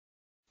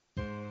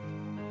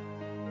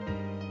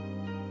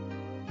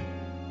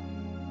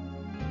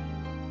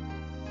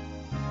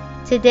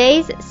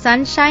Today's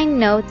Sunshine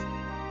Note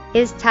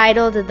is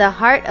titled The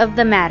Heart of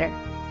the Matter.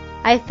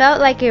 I felt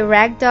like a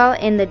rag doll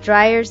in the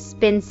dryer's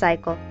spin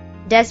cycle.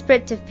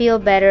 Desperate to feel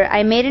better,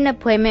 I made an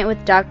appointment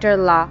with Dr.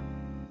 Law.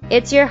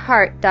 "It's your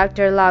heart,"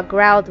 Dr. Law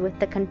growled with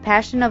the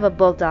compassion of a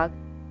bulldog.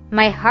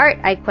 "My heart?"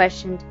 I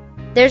questioned.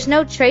 "There's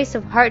no trace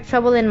of heart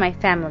trouble in my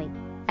family.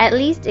 At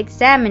least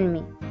examine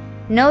me."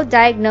 "No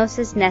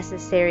diagnosis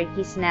necessary,"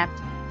 he snapped.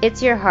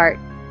 "It's your heart."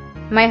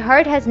 My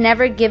heart has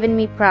never given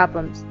me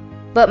problems.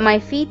 But my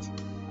feet?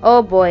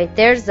 Oh boy,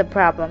 there's the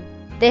problem.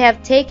 They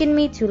have taken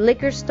me to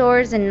liquor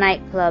stores and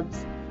nightclubs.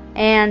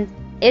 And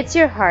it's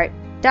your heart.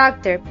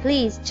 "Doctor,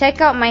 please check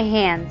out my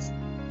hands."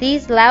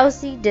 These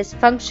lousy,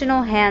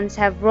 dysfunctional hands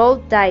have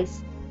rolled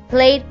dice,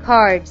 played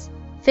cards,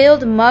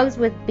 filled mugs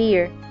with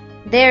beer.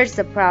 "There's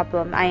the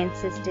problem," I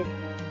insisted.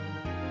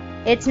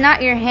 "It's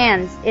not your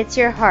hands, it's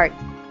your heart."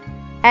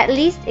 "At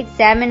least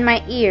examine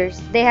my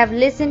ears. They have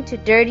listened to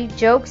dirty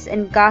jokes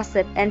and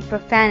gossip and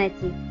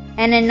profanity,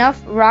 and enough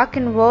rock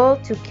and roll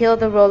to kill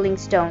the Rolling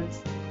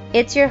Stones."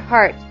 "It's your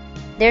heart.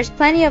 There's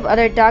plenty of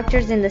other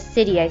doctors in the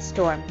city," I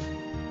stormed.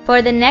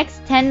 For the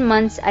next 10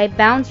 months I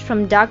bounced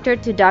from doctor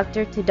to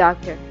doctor to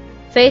doctor,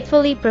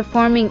 faithfully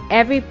performing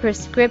every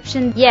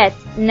prescription, yet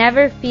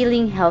never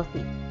feeling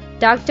healthy.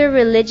 Dr.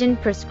 Religion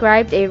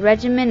prescribed a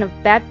regimen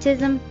of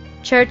baptism,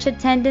 church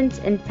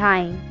attendance, and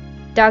tying.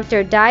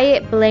 Dr.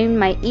 Diet blamed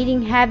my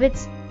eating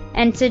habits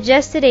and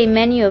suggested a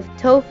menu of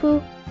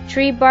tofu,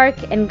 tree bark,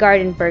 and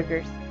garden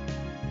burgers.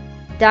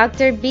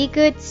 Dr. Be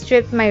Good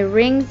stripped my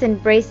rings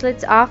and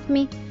bracelets off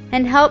me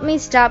and helped me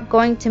stop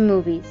going to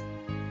movies.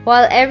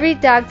 While every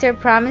doctor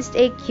promised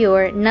a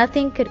cure,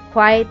 nothing could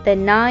quiet the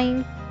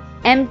gnawing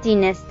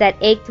emptiness that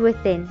ached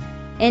within.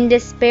 In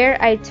despair,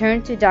 I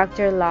turned to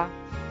Dr. Law.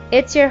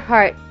 "It's your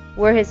heart,"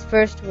 were his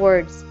first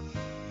words.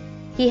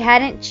 He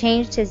hadn't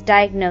changed his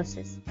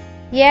diagnosis.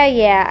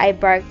 Yeah, I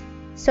barked.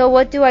 "So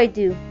what do I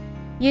do?"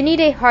 "You need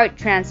a heart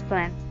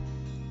transplant."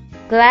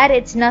 Glad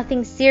it's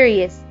nothing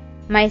serious.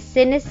 My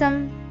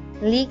cynicism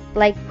leaked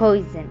like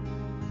poison.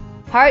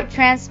 "Heart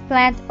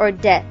transplant or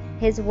death,"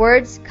 his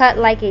words cut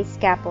like a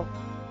scalpel.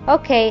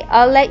 "Okay,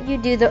 I'll let you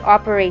do the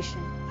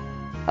operation."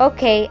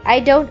 "Okay, I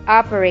don't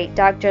operate,"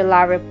 Dr.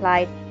 Law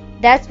replied.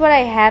 "That's what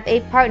I have a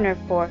partner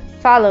for.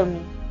 Follow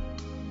me."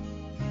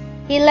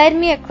 He led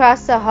me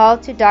across the hall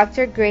to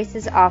Dr.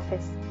 Grace's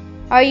office.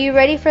 "Are you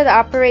ready for the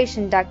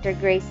operation?" Dr.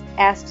 Grace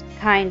asked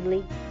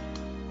kindly.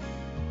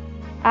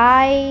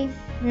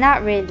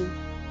 Not really."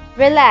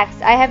 "Relax,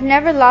 I have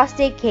never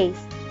lost a case."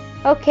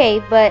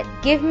 "Okay, but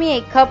give me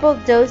a couple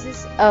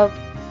doses of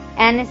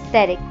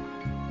anesthetic."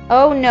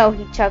 "Oh no,"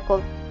 he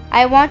chuckled.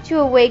 "I want you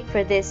awake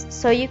for this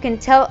so you can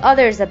tell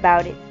others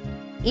about it."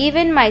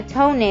 Even my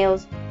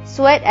toenails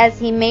sweat as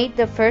he made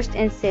the first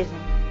incision.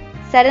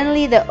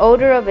 Suddenly the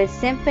odor of a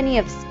symphony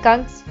of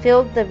skunks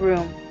filled the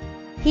room.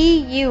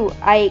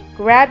 I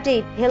grabbed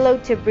a pillow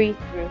to breathe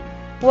through.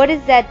 "What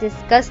is that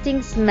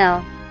disgusting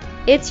smell?"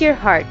 "It's your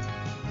heart."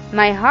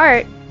 "My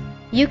heart?"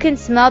 "You can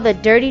smell the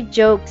dirty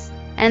jokes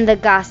and the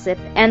gossip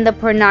and the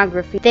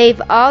pornography.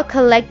 They've all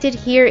collected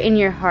here in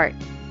your heart.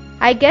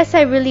 I guess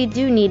I really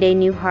do need a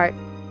new heart.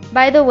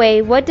 By the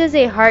way, what does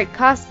a heart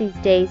cost these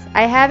days?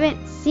 I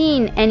haven't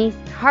seen any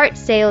heart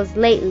sales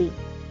lately."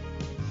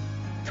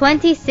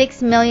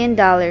 $26 million,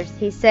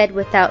 he said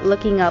without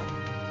looking up.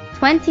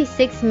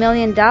 $26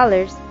 million?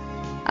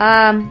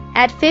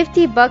 At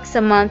 $50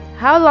 a month,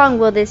 how long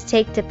will this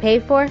take to pay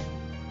for?"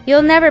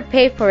 "You'll never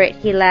pay for it,"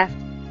 he laughed.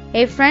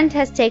 "A friend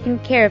has taken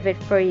care of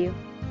it for you."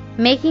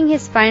 Making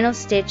his final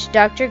stitch,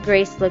 Dr.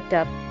 Grace looked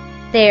up.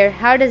 "There,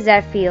 how does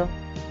that feel?"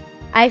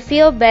 "I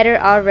feel better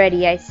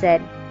already," I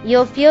said.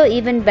 "You'll feel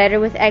even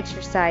better with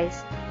exercise."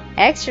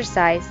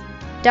 "Exercise?"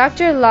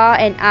 Dr. Law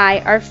and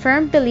I are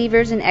firm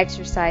believers in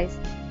exercise.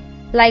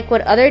 "Like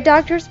what other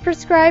doctors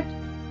prescribed?"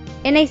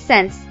 "In a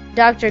sense,"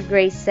 Dr.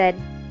 Grace said.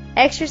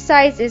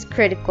 "Exercise is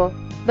critical,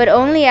 but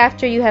only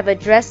after you have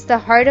addressed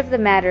the heart of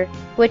the matter,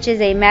 which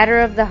is a matter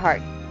of the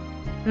heart."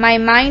 My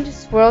mind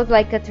swirled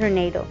like a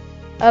tornado.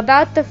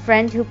 About the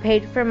friend who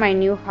paid for my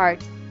new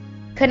heart.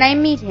 Could I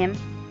meet him?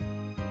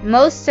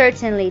 "Most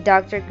certainly,"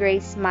 Dr.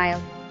 Grace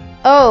smiled.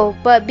 "Oh,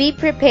 but be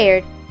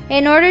prepared.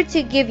 In order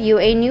to give you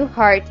a new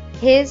heart,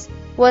 his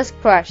was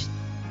crushed.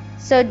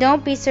 So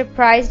don't be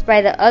surprised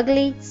by the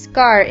ugly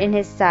scar in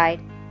his side.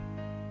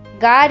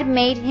 God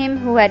made him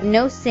who had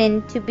no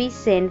sin to be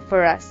sin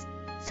for us,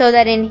 so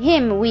that in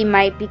him we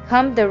might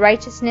become the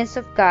righteousness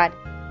of God."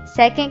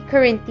 2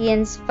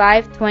 Corinthians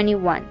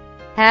 5:21.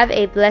 Have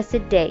a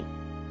blessed day.